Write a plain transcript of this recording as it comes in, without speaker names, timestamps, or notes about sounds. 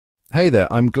Hey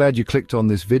there, I'm glad you clicked on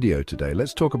this video today.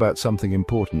 Let's talk about something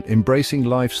important, embracing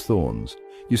life's thorns.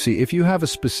 You see, if you have a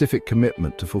specific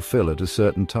commitment to fulfill at a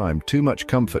certain time, too much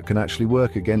comfort can actually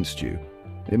work against you.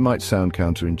 It might sound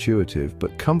counterintuitive,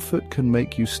 but comfort can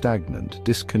make you stagnant,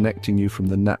 disconnecting you from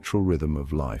the natural rhythm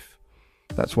of life.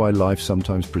 That's why life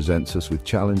sometimes presents us with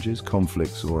challenges,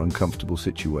 conflicts, or uncomfortable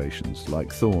situations, like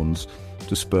thorns,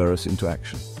 to spur us into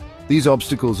action. These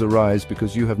obstacles arise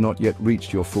because you have not yet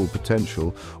reached your full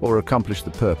potential or accomplished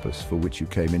the purpose for which you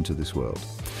came into this world.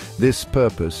 This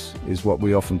purpose is what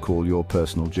we often call your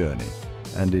personal journey,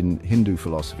 and in Hindu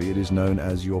philosophy it is known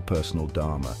as your personal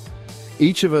Dharma.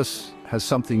 Each of us has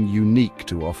something unique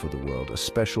to offer the world, a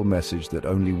special message that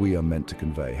only we are meant to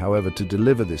convey. However, to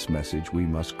deliver this message, we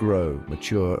must grow,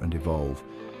 mature, and evolve.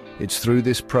 It's through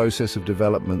this process of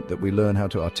development that we learn how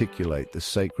to articulate the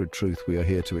sacred truth we are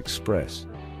here to express,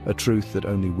 a truth that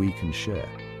only we can share.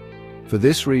 For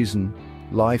this reason,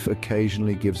 life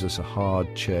occasionally gives us a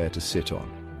hard chair to sit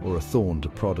on, or a thorn to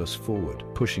prod us forward,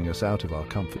 pushing us out of our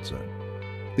comfort zone.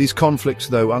 These conflicts,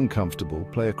 though uncomfortable,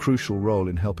 play a crucial role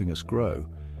in helping us grow.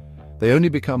 They only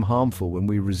become harmful when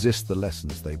we resist the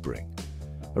lessons they bring.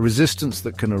 A resistance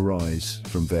that can arise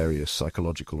from various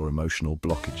psychological or emotional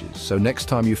blockages. So next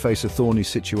time you face a thorny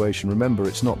situation, remember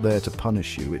it's not there to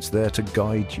punish you, it's there to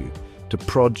guide you, to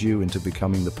prod you into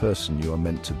becoming the person you are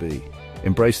meant to be.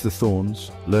 Embrace the thorns,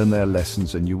 learn their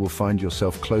lessons, and you will find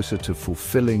yourself closer to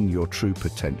fulfilling your true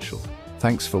potential.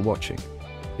 Thanks for watching.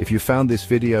 If you found this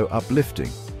video uplifting,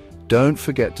 don't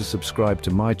forget to subscribe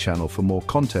to my channel for more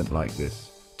content like this.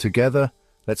 Together,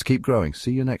 let's keep growing.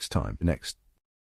 See you next time.